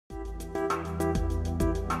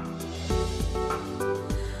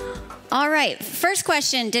All right, first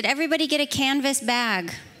question, did everybody get a canvas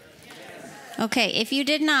bag? Okay, if you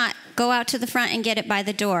did not, go out to the front and get it by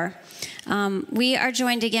the door. We are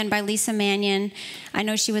joined again by Lisa Manyon. I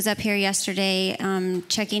know she was up here yesterday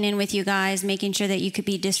checking in with you guys, making sure that you could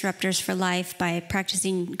be disruptors for life by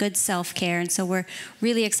practicing good self-care. And so we're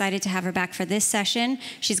really excited to have her back for this session.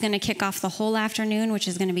 She's going to kick off the whole afternoon, which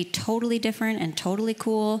is going to be totally different and totally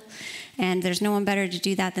cool. And there's no one better to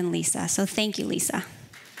do that than Lisa. So thank you, Lisa.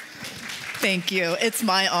 Thank you. It's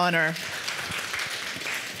my honor.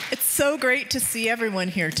 It's so great to see everyone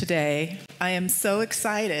here today. I am so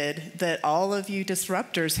excited that all of you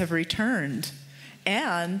disruptors have returned.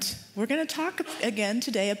 And we're going to talk again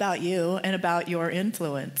today about you and about your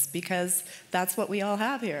influence, because that's what we all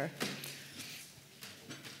have here.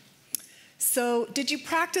 So, did you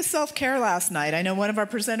practice self-care last night? I know one of our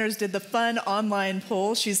presenters did the fun online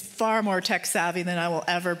poll. She's far more tech savvy than I will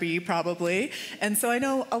ever be, probably. And so I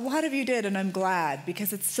know a lot of you did, and I'm glad,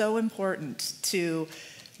 because it's so important to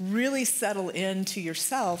really settle into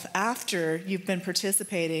yourself after you've been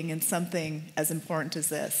participating in something as important as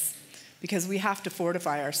this. Because we have to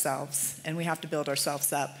fortify ourselves, and we have to build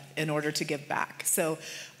ourselves up in order to give back. So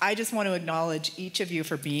I just want to acknowledge each of you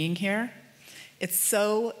for being here. It's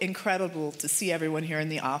so incredible to see everyone here in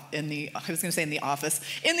the office, in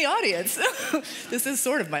the audience. This is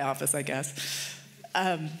sort of my office, I guess.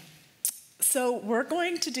 So we're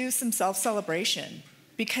going to do some self-celebration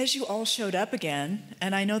because you all showed up again,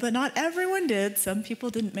 and I know that not everyone did. Some people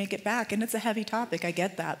didn't make it back, and it's a heavy topic, I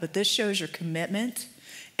get that, but this shows your commitment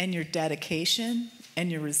and your dedication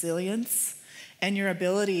and your resilience and your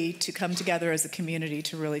ability to come together as a community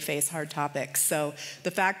to really face hard topics. So the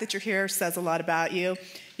fact that you're here says a lot about you.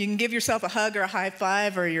 You can give yourself a hug or a high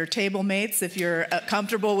five, or your table mates if you're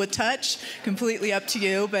comfortable with touch, completely up to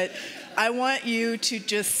you. But I want you to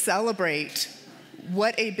just celebrate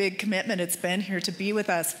what a big commitment it's been here to be with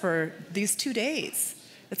us for these 2 days.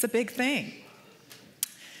 It's a big thing.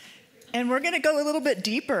 And we're going to go a little bit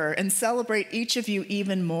deeper and celebrate each of you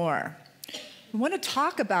even more. We want to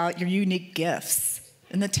talk about your unique gifts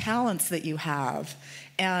and the talents that you have,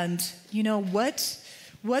 and you know what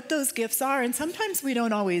those gifts are. And sometimes we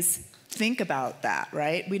don't always think about that,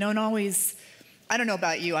 right? We don't always, I don't know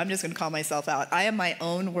about you, I'm just going to call myself out. I am my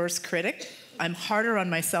own worst critic. I'm harder on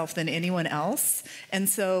myself than anyone else. And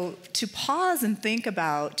so to pause and think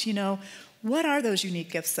about, what are those unique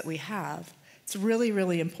gifts that we have? It's really,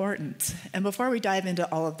 really important. And before we dive into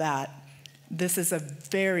all of that, this is a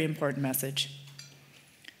very important message.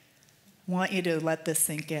 I want you to let this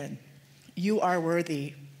sink in. You are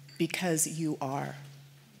worthy because you are.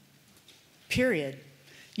 Period.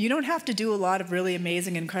 You don't have to do a lot of really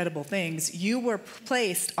amazing, incredible things. You were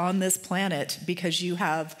placed on this planet because you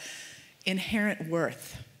have inherent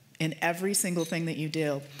worth in every single thing that you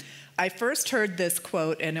do. I first heard this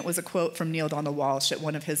quote, and it was a quote from Neil Donald Walsh at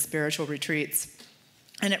one of his spiritual retreats.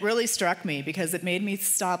 And it really struck me because it made me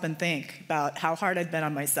stop and think about how hard I'd been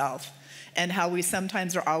on myself and how we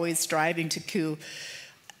sometimes are always striving to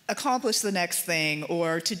accomplish the next thing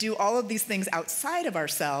or to do all of these things outside of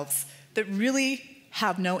ourselves that really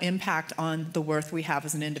have no impact on the worth we have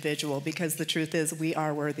as an individual, because the truth is we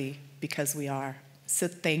are worthy because we are. So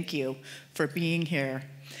thank you for being here.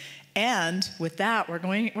 And with that, we're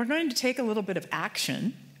going to take a little bit of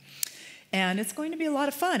action, and it's going to be a lot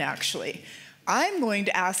of fun, actually. I'm going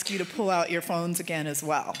to ask you to pull out your phones again as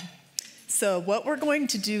well. So what we're going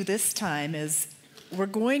to do this time is we're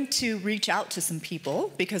going to reach out to some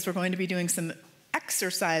people, because we're going to be doing some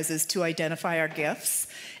exercises to identify our gifts.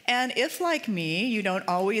 And if, like me, you don't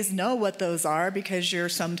always know what those are because you're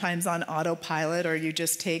sometimes on autopilot, or you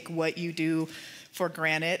just take what you do for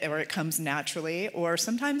granted, or it comes naturally, or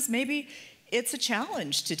sometimes maybe it's a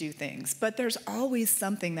challenge to do things, but there's always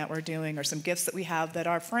something that we're doing or some gifts that we have that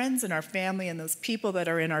our friends and our family and those people that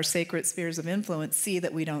are in our sacred spheres of influence see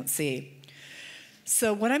that we don't see.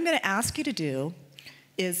 So what I'm going to ask you to do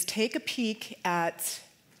is take a peek at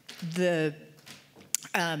the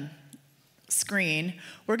screen.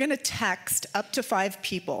 We're going to text up to 5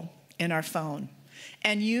 people in our phone,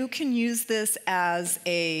 and you can use this as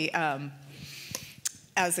a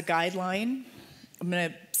guideline. I'm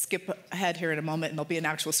going to skip ahead here in a moment, and there'll be an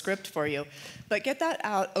actual script for you. But get that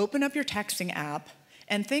out, open up your texting app,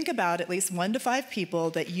 and think about at least 1 to 5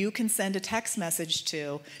 people that you can send a text message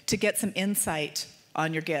to get some insight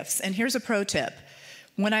on your gifts. And here's a pro tip.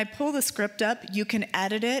 When I pull the script up, you can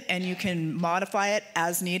edit it and you can modify it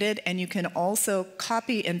as needed, and you can also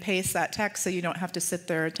copy and paste that text so you don't have to sit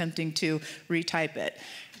there attempting to retype it.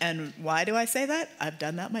 And why do I say that? I've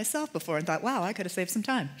done that myself before and thought, wow, I could have saved some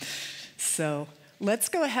time. So let's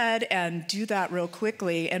go ahead and do that real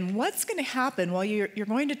quickly. And what's going to happen? Well, you're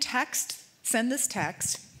going to send this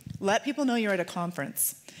text, let people know you're at a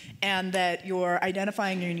conference and that you're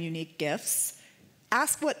identifying your unique gifts.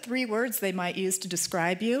 Ask what 3 words they might use to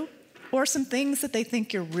describe you, or some things that they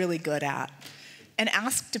think you're really good at. And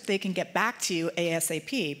ask if they can get back to you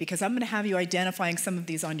ASAP, because I'm going to have you identifying some of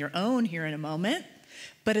these on your own here in a moment.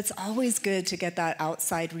 But it's always good to get that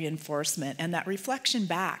outside reinforcement and that reflection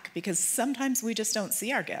back, because sometimes we just don't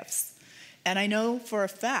see our gifts. And I know for a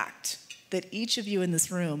fact that each of you in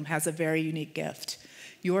this room has a very unique gift.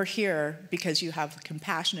 You're here because you have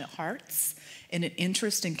compassionate hearts and an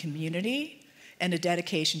interest in community and a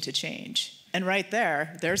dedication to change. And right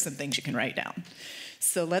there's some things you can write down.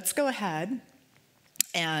 So let's go ahead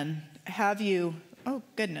and have you, oh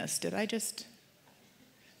goodness, did I just...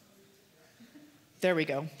 There we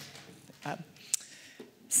go.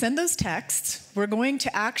 Send those texts. We're going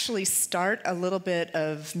to actually start a little bit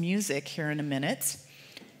of music here in a minute.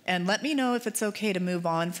 And let me know if it's okay to move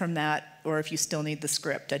on from that, or if you still need the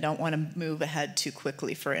script. I don't want to move ahead too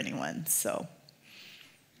quickly for anyone. So,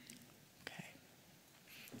 okay.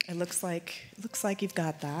 It looks like you've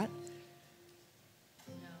got that.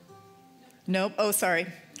 No. Nope. Oh, sorry.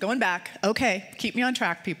 Going back. Okay. Keep me on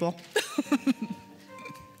track, people.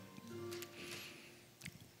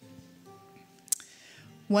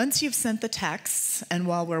 Once you've sent the texts, and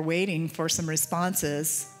while we're waiting for some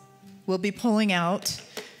responses, we'll be pulling out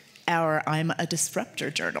our I'm a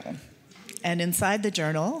Disruptor journal. And inside the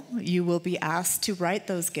journal, you will be asked to write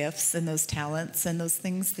those gifts and those talents and those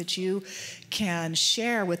things that you can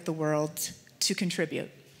share with the world to contribute.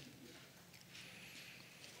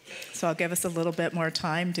 So I'll give us a little bit more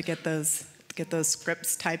time to get those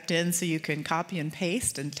scripts typed in so you can copy and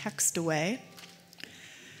paste and text away.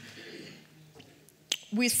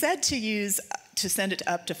 We said to send it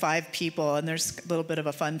up to 5 people, and there's a little bit of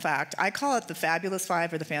a fun fact. I call it the Fabulous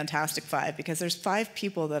 5 or the Fantastic 5, because there's 5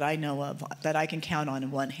 people that I know of that I can count on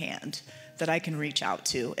in one hand, that I can reach out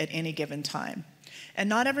to at any given time. And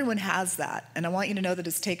not everyone has that, and I want you to know that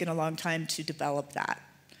it's taken a long time to develop that.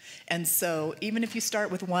 And so even if you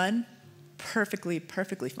start with 1, perfectly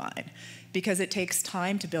fine, because it takes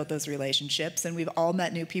time to build those relationships, and we've all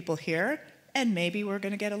met new people here. And maybe we're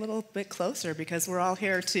going to get a little bit closer because we're all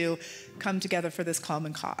here to come together for this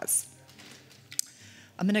common cause.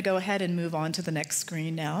 I'm going to go ahead and move on to the next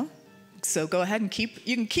screen now. So go ahead and you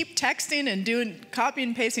can keep texting and copying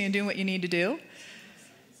and pasting and doing what you need to do.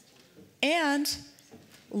 And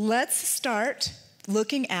let's start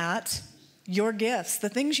looking at your gifts, the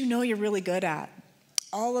things you know you're really good at.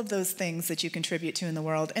 All of those things that you contribute to in the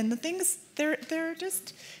world. And the things, they're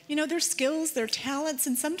just, they're skills, they're talents,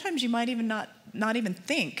 and sometimes you might even not even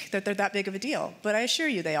think that they're that big of a deal, but I assure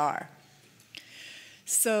you they are.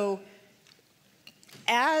 So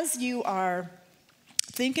as you are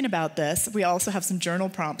thinking about this, we also have some journal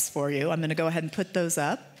prompts for you. I'm going to go ahead and put those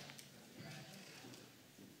up.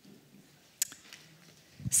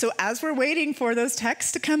 So as we're waiting for those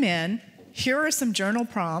texts to come in, here are some journal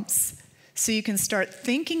prompts so you can start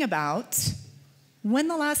thinking about when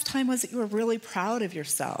the last time was that you were really proud of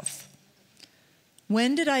yourself.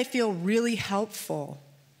 When did I feel really helpful?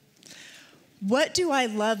 What do I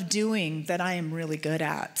love doing that I am really good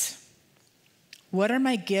at? What are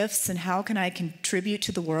my gifts and how can I contribute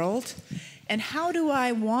to the world? And how do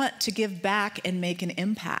I want to give back and make an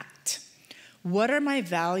impact? What are my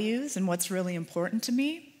values and what's really important to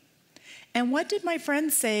me? And what did my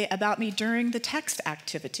friends say about me during the text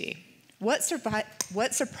activity? What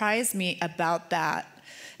surprised me about that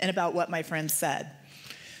and about what my friends said?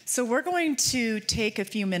 So we're going to take a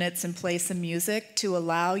few minutes and play some music to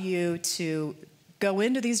allow you to go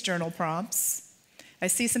into these journal prompts. I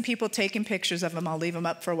see some people taking pictures of them. I'll leave them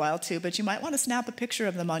up for a while too, but you might want to snap a picture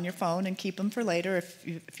of them on your phone and keep them for later.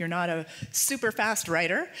 If you're not a super fast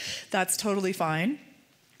writer, that's totally fine.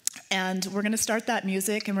 And we're going to start that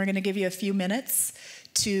music, and we're going to give you a few minutes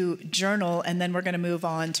to journal, and then we're going to move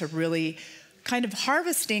on to really kind of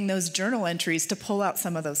harvesting those journal entries to pull out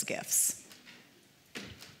some of those gifts.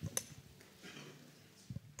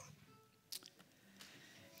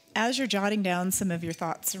 As you're jotting down some of your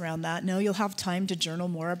thoughts around that, know you'll have time to journal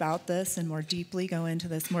more about this and more deeply go into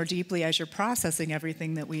this more deeply as you're processing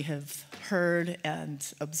everything that we have heard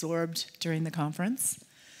and absorbed during the conference.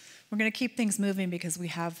 We're going to keep things moving because we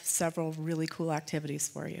have several really cool activities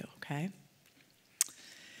for you, okay?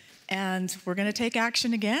 And we're going to take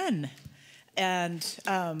action again. And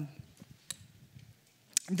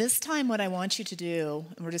this time what I want you to do,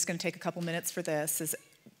 and we're just going to take a couple minutes for this, is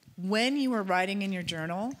when you are writing in your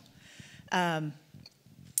journal,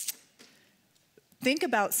 think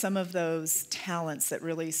about some of those talents that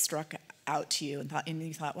really struck out to you and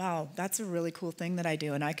you thought, wow, that's a really cool thing that I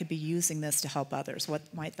do, and I could be using this to help others. What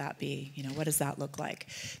might that be? What does that look like?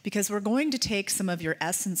 Because we're going to take some of your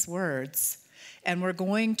essence words and we're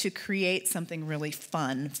going to create something really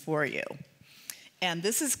fun for you. And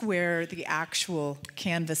this is where the actual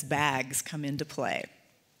canvas bags come into play.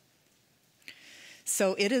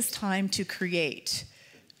 So it is time to create.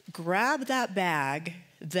 Grab that bag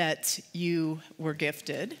that you were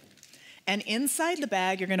gifted, and inside the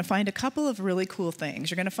bag you're going to find a couple of really cool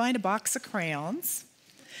things. You're going to find a box of crayons,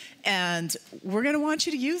 and we're going to want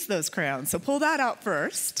you to use those crayons. So pull that out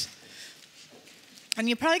first. And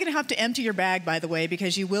you're probably going to have to empty your bag, by the way,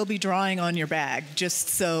 because you will be drawing on your bag, just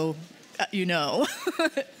so you know.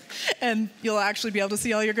 And you'll actually be able to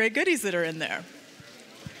see all your great goodies that are in there.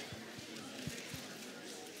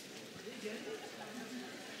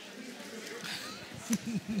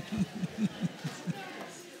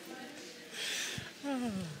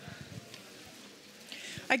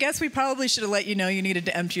 I guess we probably should have let you know you needed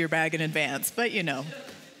to empty your bag in advance, but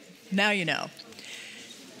now you know.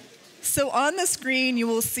 So on the screen you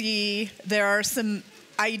will see there are some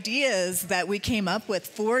ideas that we came up with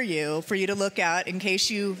for you to look at in case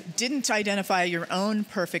you didn't identify your own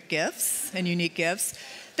perfect gifts and unique gifts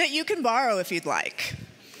that you can borrow if you'd like.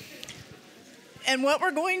 And what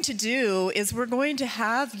we're going to do is we're going to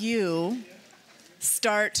have you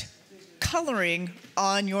start coloring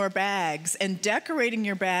on your bags and decorating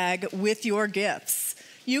your bag with your gifts.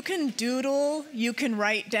 You can doodle, you can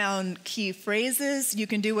write down key phrases, you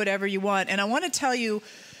can do whatever you want. And I want to tell you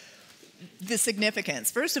the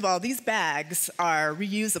significance. First of all, these bags are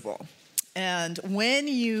reusable. And when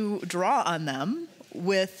you draw on them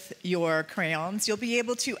with your crayons, you'll be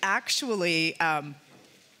able to actually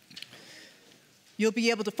you'll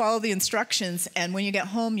be able to follow the instructions, and when you get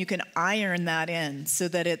home, you can iron that in so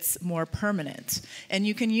that it's more permanent. And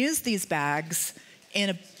you can use these bags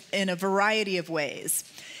in a variety of ways.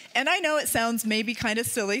 And I know it sounds maybe kind of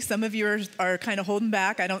silly. Some of you are kind of holding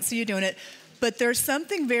back. I don't see you doing it. But there's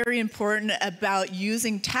something very important about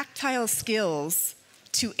using tactile skills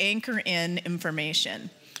to anchor in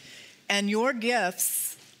information. And your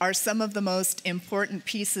gifts are some of the most important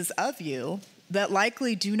pieces of you that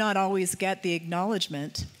likely do not always get the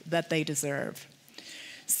acknowledgement that they deserve.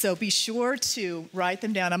 So be sure to write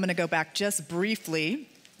them down. I'm going to go back just briefly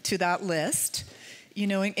to that list.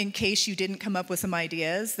 In case you didn't come up with some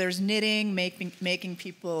ideas. There's knitting, making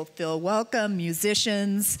people feel welcome,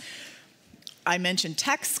 musicians. I mentioned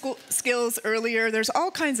tech skills earlier. There's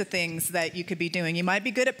all kinds of things that you could be doing. You might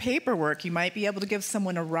be good at paperwork. You might be able to give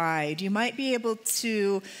someone a ride. You might be able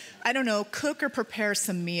to, cook or prepare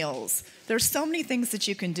some meals. There's so many things that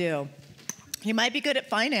you can do. You might be good at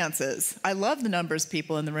finances. I love the numbers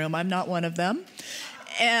people in the room. I'm not one of them.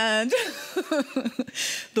 And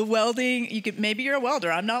the welding, maybe you're a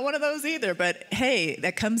welder. I'm not one of those either, but hey,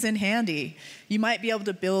 that comes in handy. You might be able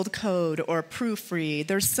to build code or proofread.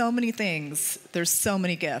 There's so many things. There's so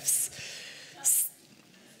many gifts.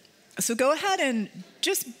 So go ahead and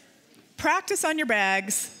just practice on your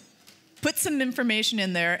bags, put some information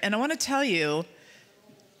in there, and I want to tell you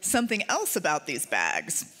something else about these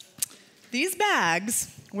bags. These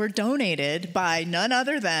bags were donated by none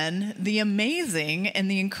other than the amazing and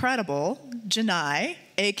the incredible Janai,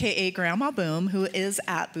 a.k.a. Grandma Boom, who is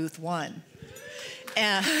at Booth 1.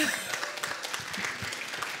 And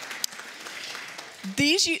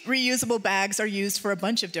these reusable bags are used for a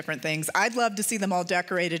bunch of different things. I'd love to see them all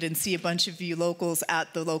decorated and see a bunch of you locals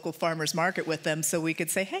at the local farmer's market with them so we could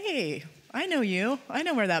say, hey, I know you. I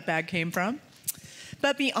know where that bag came from.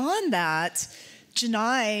 But beyond that,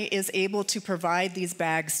 Janai is able to provide these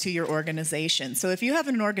bags to your organization. So if you have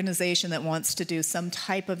an organization that wants to do some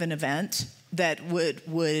type of an event that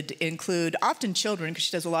would include often children, because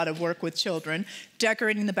she does a lot of work with children,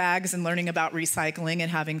 decorating the bags and learning about recycling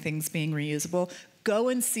and having things being reusable, go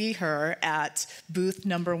and see her at booth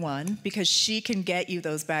number 1 because she can get you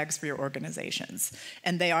those bags for your organizations.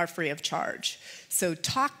 And they are free of charge. So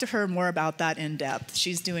talk to her more about that in depth.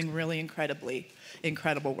 She's doing really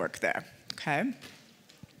incredible work there. Okay?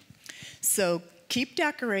 So keep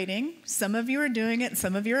decorating. Some of you are doing it, and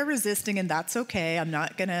some of you are resisting, and that's okay. I'm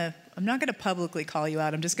not gonna publicly call you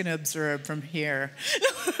out. I'm just gonna observe from here.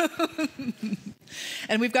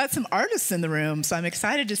 And we've got some artists in the room, so I'm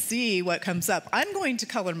excited to see what comes up. I'm going to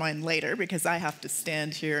color mine later because I have to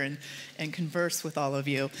stand here and converse with all of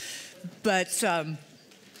you. But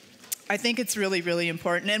I think it's really, really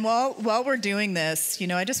important. And while we're doing this,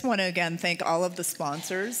 I just want to again thank all of the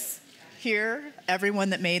sponsors here,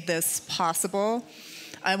 everyone that made this possible.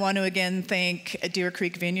 I want to again thank Deer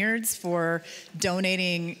Creek Vineyards for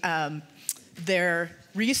donating their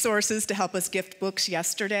resources to help us gift books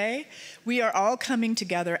yesterday. We are all coming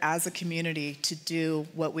together as a community to do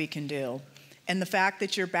what we can do. And the fact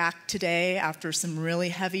that you're back today after some really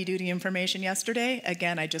heavy-duty information yesterday,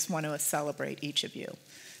 again, I just want to celebrate each of you.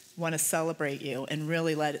 I want to celebrate you and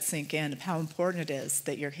really let it sink in of how important it is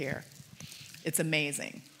that you're here. It's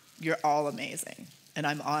amazing. You're all amazing, and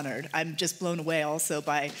I'm honored. I'm just blown away also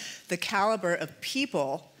by the caliber of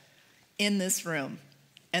people in this room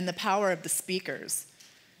and the power of the speakers.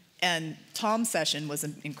 And Tom's session was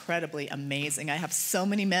incredibly amazing. I have so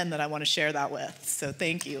many men that I want to share that with, so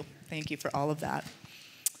thank you. Thank you for all of that.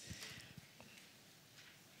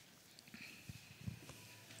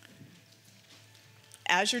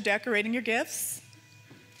 As you're decorating your gifts,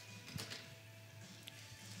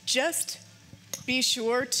 just be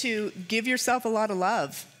sure to give yourself a lot of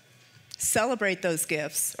love. Celebrate those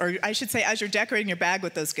gifts. Or I should say, as you're decorating your bag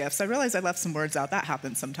with those gifts. I realize I left some words out. That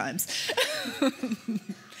happens sometimes.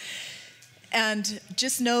 And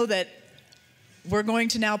just know that we're going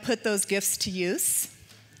to now put those gifts to use.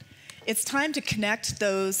 It's time to connect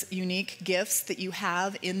those unique gifts that you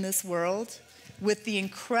have in this world with the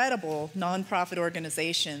incredible nonprofit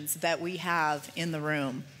organizations that we have in the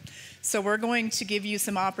room. So we're going to give you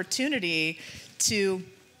some opportunity to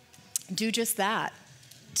do just that,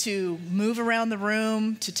 to move around the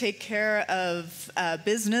room, to take care of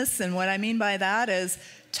business. And what I mean by that is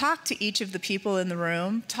talk to each of the people in the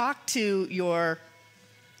room, talk to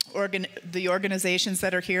the organizations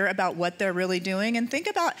that are here about what they're really doing, and think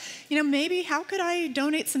about, maybe how could I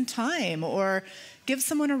donate some time or give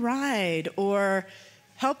someone a ride or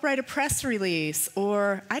help write a press release,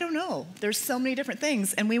 or I don't know. There's so many different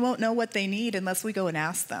things, and we won't know what they need unless we go and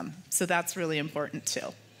ask them. So that's really important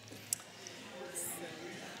too.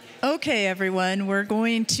 Okay, everyone, we're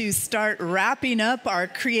going to start wrapping up our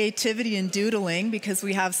creativity and doodling because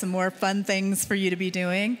we have some more fun things for you to be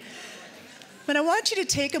doing. But I want you to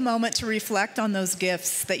take a moment to reflect on those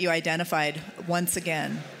gifts that you identified once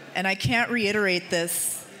again. And I can't reiterate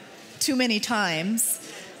this too many times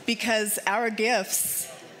because our gifts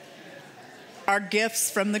are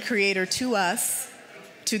gifts from the Creator to us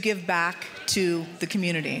to give back to the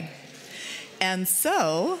community. And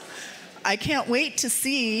so I can't wait to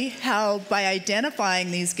see how, by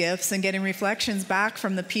identifying these gifts and getting reflections back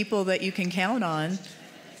from the people that you can count on,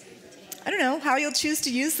 I don't know, how you'll choose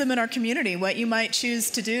to use them in our community, what you might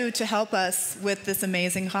choose to do to help us with this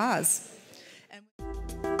amazing cause.